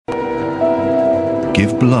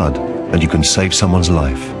Give blood and you can save someone's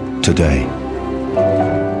life today.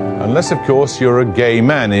 Unless, of course, you're a gay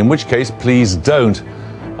man, in which case, please don't.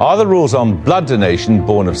 Are the rules on blood donation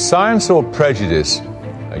born of science or prejudice?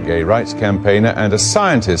 A gay rights campaigner and a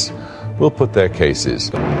scientist will put their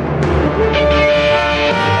cases.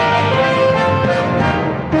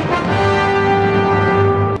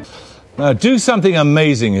 Now, do something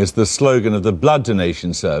amazing is the slogan of the blood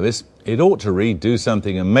donation service. It ought to read, do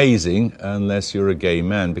something amazing, unless you're a gay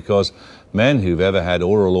man, because men who've ever had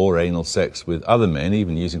oral or anal sex with other men,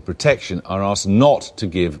 even using protection, are asked not to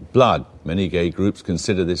give blood. Many gay groups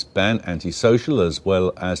consider this ban antisocial as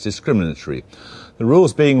well as discriminatory. The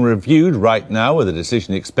rule's being reviewed right now, with a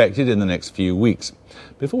decision expected in the next few weeks.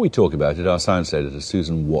 Before we talk about it, our science editor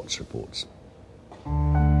Susan Watts reports.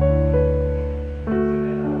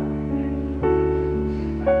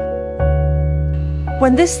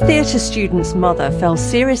 When this theatre student's mother fell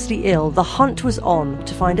seriously ill, the hunt was on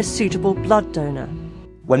to find a suitable blood donor.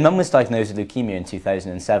 When Mum was diagnosed with leukaemia in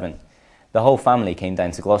 2007, the whole family came down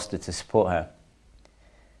to Gloucester to support her.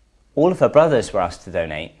 All of her brothers were asked to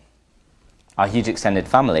donate, our huge extended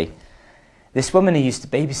family. This woman who used to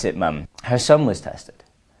babysit Mum, her son was tested.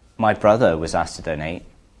 My brother was asked to donate,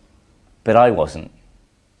 but I wasn't,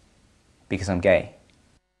 because I'm gay.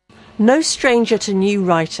 No stranger to new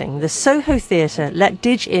writing, the Soho Theatre let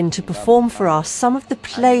Didge in to perform for us some of the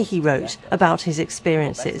play he wrote about his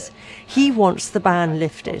experiences. He wants the ban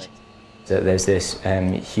lifted. So there's this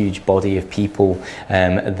huge body of people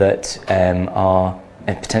that are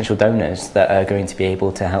potential donors that are going to be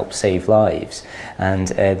able to help save lives, and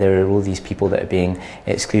there are all these people that are being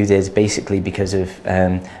excluded basically because of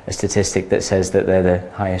a statistic that says that they're the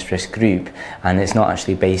highest risk group, and it's not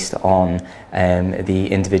actually based on the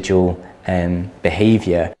individual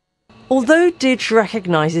behaviour. Although Didge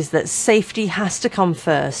recognises that safety has to come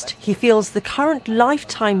first, he feels the current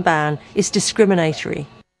lifetime ban is discriminatory.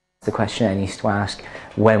 The questionnaire needs to ask,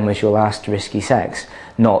 when was your last risky sex?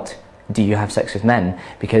 Not, do you have sex with men?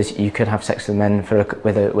 Because you could have sex with men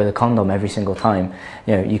with a condom every single time.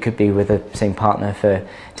 You know, you could be with the same partner for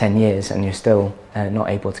 10 years and you're still not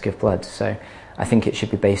able to give blood. So I think it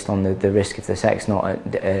should be based on the risk of the sex,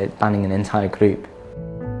 not banning an entire group.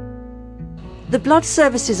 The blood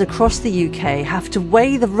services across the UK have to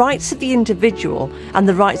weigh the rights of the individual and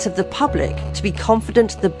the rights of the public to be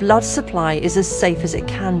confident the blood supply is as safe as it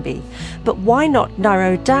can be. But why not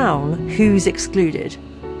narrow down who's excluded?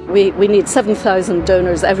 We need 7,000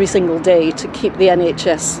 donors every single day to keep the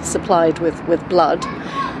NHS supplied with blood.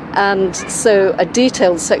 And so a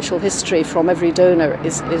detailed sexual history from every donor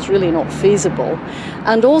is really not feasible.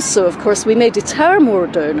 And also, of course, we may deter more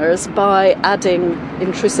donors by adding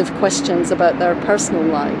intrusive questions about their personal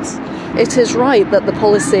lives. It is right that the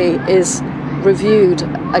policy is reviewed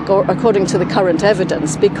according to the current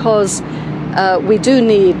evidence, because we do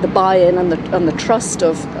need the buy-in and the trust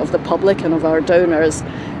of the public and of our donors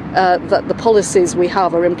that the policies we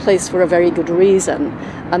have are in place for a very good reason,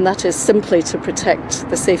 and that is simply to protect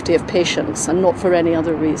the safety of patients and not for any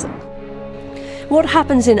other reason. What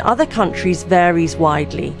happens in other countries varies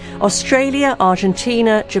widely. Australia,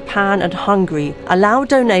 Argentina, Japan and Hungary allow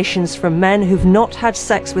donations from men who've not had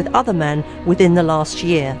sex with other men within the last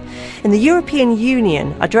year. In the European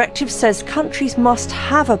Union, a directive says countries must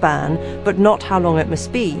have a ban, but not how long it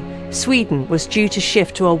must be. Sweden was due to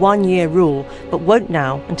shift to a one-year rule, but won't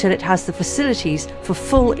now until it has the facilities for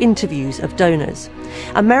full interviews of donors.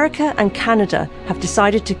 America and Canada have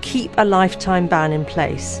decided to keep a lifetime ban in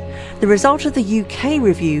place. The result of the UK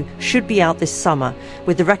review should be out this summer,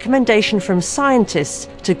 with the recommendation from scientists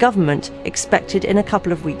to government expected in a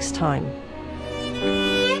couple of weeks' time.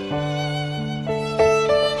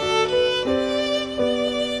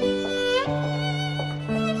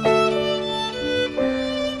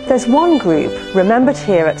 There's one group remembered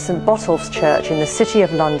here at St Botolph's Church in the City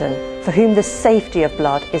of London for whom the safety of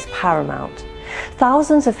blood is paramount.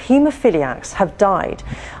 Thousands of haemophiliacs have died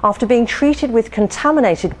after being treated with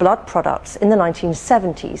contaminated blood products in the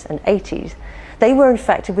 1970s and 80s. They were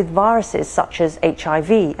infected with viruses such as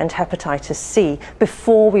HIV and hepatitis C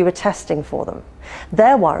before we were testing for them.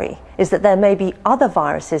 Their worry is that there may be other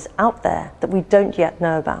viruses out there that we don't yet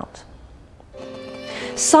know about.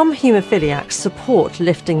 Some haemophiliacs support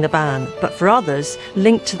lifting the ban, but for others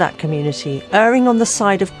linked to that community, erring on the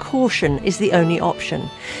side of caution is the only option.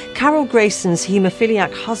 Carol Grayson's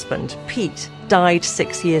haemophiliac husband, Pete, died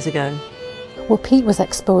 6 years ago. Well, Pete was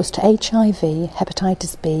exposed to HIV,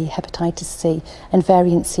 hepatitis B, hepatitis C and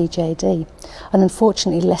variant CJD, and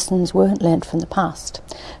unfortunately lessons weren't learned from the past,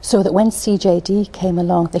 so that when CJD came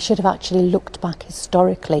along they should have actually looked back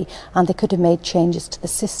historically and they could have made changes to the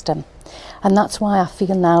system. And that's why I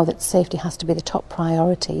feel now that safety has to be the top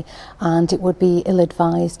priority, and it would be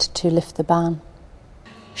ill-advised to lift the ban.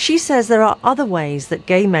 She says there are other ways that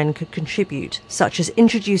gay men could contribute, such as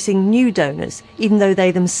introducing new donors, even though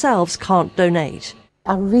they themselves can't donate.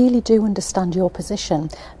 I really do understand your position,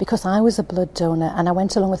 because I was a blood donor and I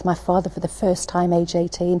went along with my father for the first time age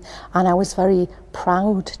 18, and I was very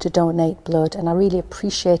proud to donate blood, and I really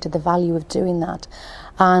appreciated the value of doing that.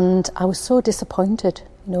 And I was so disappointed,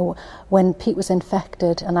 you know, when Pete was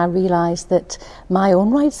infected and I realised that my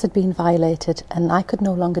own rights had been violated and I could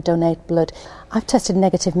no longer donate blood. I've tested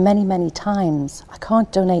negative many, many times. I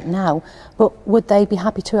can't donate now, but would they be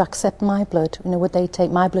happy to accept my blood? You know, would they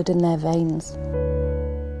take my blood in their veins?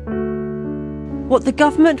 What the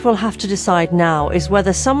government will have to decide now is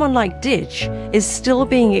whether someone like Ditch is still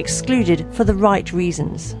being excluded for the right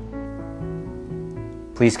reasons.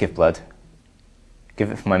 Please give blood.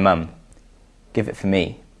 Give it for my mum. Give it for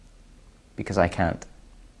me. Because I can't.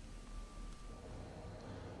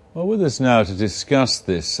 Well, with us now to discuss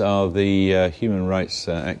this are the human rights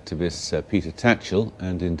activists Peter Tatchell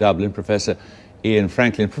and in Dublin, Professor Ian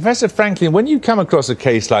Franklin. Professor Franklin, when you come across a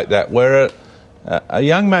case like that where a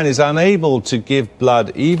young man is unable to give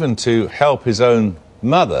blood even to help his own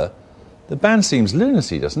mother, the ban seems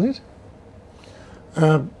lunacy, doesn't it?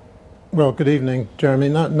 Well, good evening, Jeremy.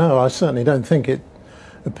 No, I certainly don't think it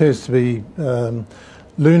appears to be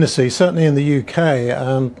lunacy. Certainly in the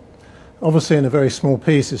UK, obviously in a very small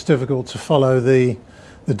piece, it's difficult to follow the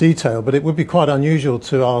detail, but it would be quite unusual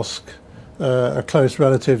to ask a close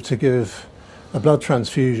relative to give a blood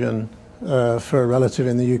transfusion for a relative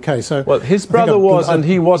in the UK. So, well, his brother was, and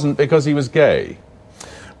he wasn't because he was gay.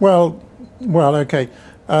 Well, okay.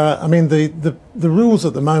 I mean, the rules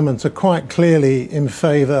at the moment are quite clearly in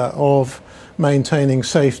favour of maintaining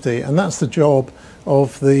safety, and that's the job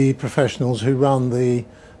of the professionals who run the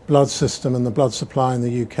blood system and the blood supply in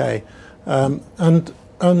the UK.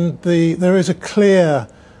 There is a clear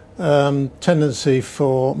tendency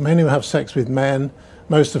for men who have sex with men,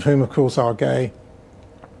 most of whom, of course, are gay,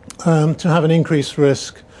 to have an increased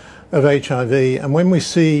risk of HIV. And when we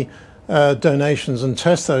see donations and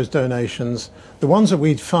test those donations, the ones that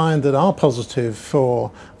we find that are positive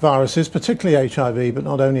for viruses, particularly HIV, but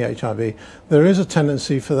not only HIV, there is a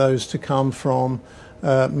tendency for those to come from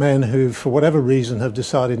men who, for whatever reason, have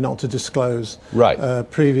decided not to disclose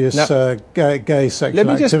previous gay sexual activity. Let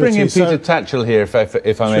me just bring in Peter Tatchell here, if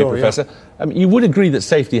I may, Professor. Yeah. I mean, you would agree that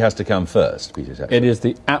safety has to come first, Peter Tatchell? It is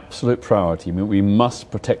the absolute priority. I mean, we must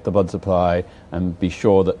protect the blood supply and be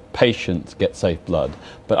sure that patients get safe blood.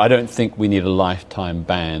 But I don't think we need a lifetime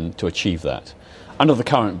ban to achieve that. Under the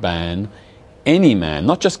current ban, any man,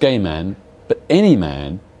 not just gay man, but any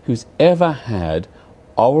man who's ever had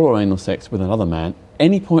oral or anal sex with another man,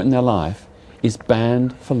 any point in their life, is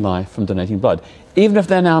banned for life from donating blood. Even if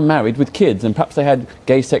they're now married with kids and perhaps they had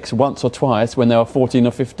gay sex once or twice when they were 14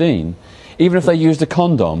 or 15, even if they used a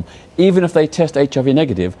condom, even if they test HIV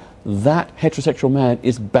negative, that heterosexual man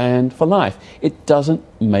is banned for life. It doesn't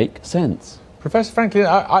make sense. Professor Franklin,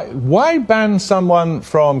 why ban someone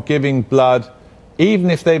from giving blood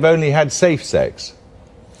even if they've only had safe sex?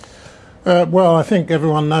 Well, I think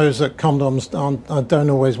everyone knows that condoms don't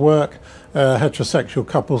always work. Heterosexual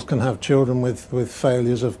couples can have children with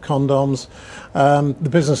failures of condoms. The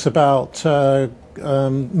business about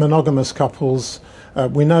monogamous couples,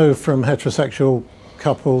 we know from heterosexual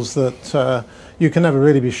couples that you can never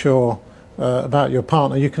really be sure about your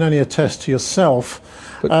partner. You can only attest to yourself.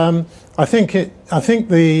 I think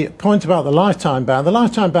the point about the lifetime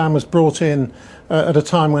ban was brought in at a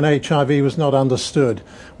time when HIV was not understood.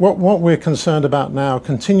 What we're concerned about now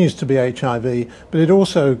continues to be HIV, but it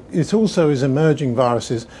also is emerging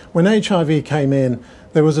viruses. When HIV came in,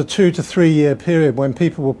 there was a 2 to 3 year period when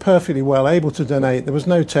people were perfectly well able to donate. There was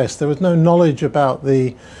no test, there was no knowledge about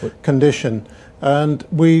the condition, and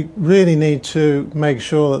we really need to make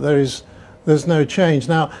sure that there's no change.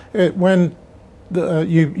 Now, when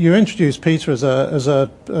you introduced Peter as a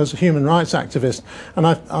human rights activist, and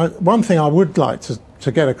one thing I would like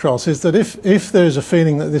to get across is that if there is a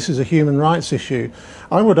feeling that this is a human rights issue,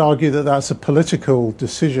 I would argue that that's a political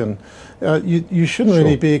decision. You shouldn't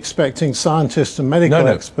really be expecting scientists and medical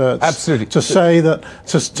experts to say that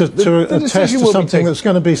to attest to something that's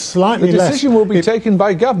going to be slightly less. The decision will be taken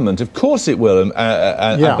by government, of course it will,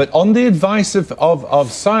 but on the advice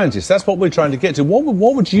of scientists. That's what we're trying to get to.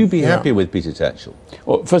 What would you be happy with, Peter Tatchell?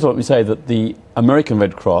 Well, first of all, let me say that the American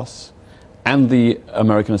Red Cross and the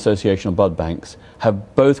American Association of Blood Banks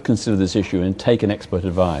have both considered this issue and taken expert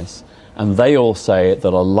advice, and they all say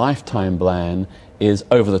that a lifetime ban is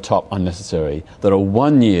over the top unnecessary, that a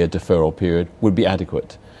 1 year deferral period would be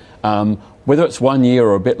adequate. Whether it's 1 year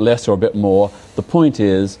or a bit less or a bit more, the point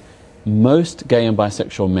is most gay and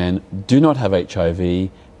bisexual men do not have HIV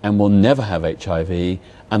and will never have HIV,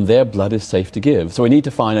 and their blood is safe to give. So we need to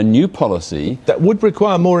find a new policy. That would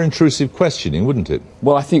require more intrusive questioning, wouldn't it?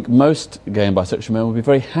 Well, I think most gay and bisexual men would be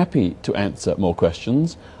very happy to answer more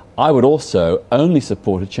questions. I would also only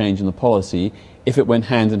support a change in the policy if it went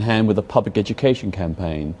hand in hand with a public education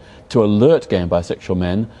campaign to alert gay and bisexual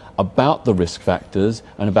men about the risk factors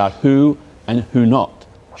and about who and who not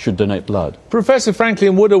should donate blood. Professor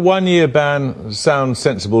Franklin, would a one-year ban sound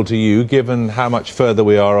sensible to you, given how much further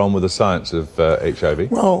we are on with the science of HIV?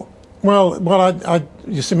 Well,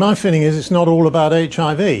 you see, my feeling is it's not all about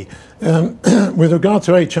HIV. With regard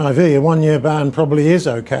to HIV, a one-year ban probably is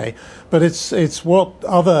okay, but it's what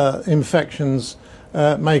other infections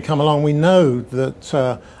may come along. We know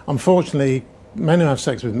that, unfortunately, men who have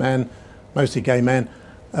sex with men, mostly gay men,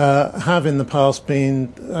 have in the past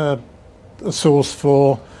been a source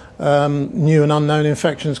for new and unknown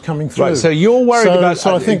infections coming through. Right, so you're worried about...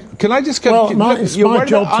 So I think... Can I just... Well, it's my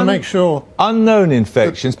job to make sure... Unknown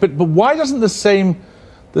infections, but why doesn't the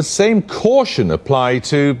same caution apply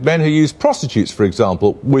to men who use prostitutes, for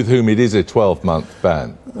example, with whom it is a 12-month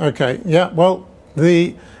ban? Okay, yeah, well,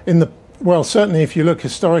 certainly if you look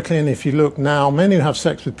historically and if you look now, men who have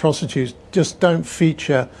sex with prostitutes just don't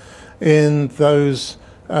feature in those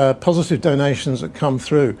positive donations that come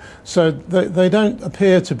through. So they don't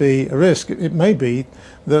appear to be a risk. It may be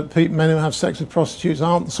that men who have sex with prostitutes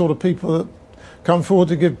aren't the sort of people that come forward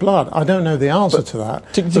to give blood. I don't know the answer to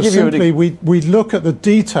that. So simply, we look at the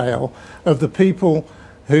detail of the people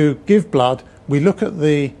who give blood. We look at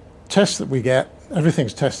the tests that we get.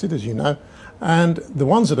 Everything's tested, as you know. And the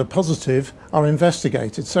ones that are positive are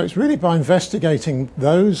investigated. So it's really by investigating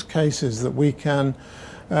those cases that we can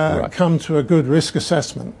come to a good risk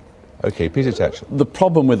assessment. Okay, Peter Tatchell. The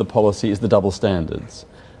problem with the policy is the double standards.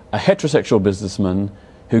 A heterosexual businessman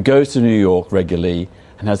who goes to New York regularly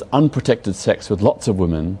and has unprotected sex with lots of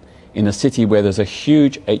women in a city where there's a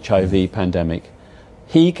huge HIV pandemic,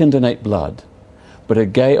 he can donate blood. But a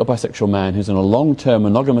gay or bisexual man who's in a long-term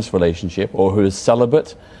monogamous relationship, or who is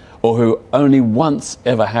celibate, or who only once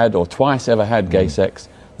ever had or twice ever had gay sex,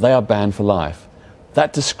 they are banned for life.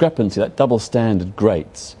 That discrepancy, that double standard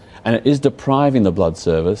grates, and it is depriving the blood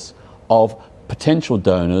service of potential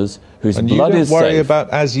donors whose blood is safe. And you don't worry about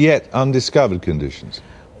as yet undiscovered conditions?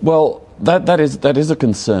 Well, that is a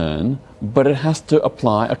concern, but it has to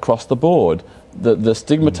apply across the board. The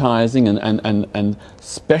stigmatizing and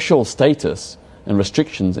special status and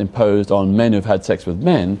restrictions imposed on men who've had sex with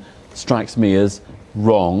men strikes me as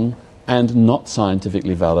wrong and not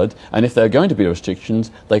scientifically valid. And if there are going to be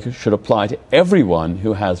restrictions, they should apply to everyone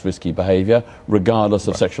who has risky behaviour, regardless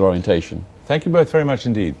of sexual orientation. Thank you both very much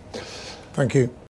indeed. Thank you.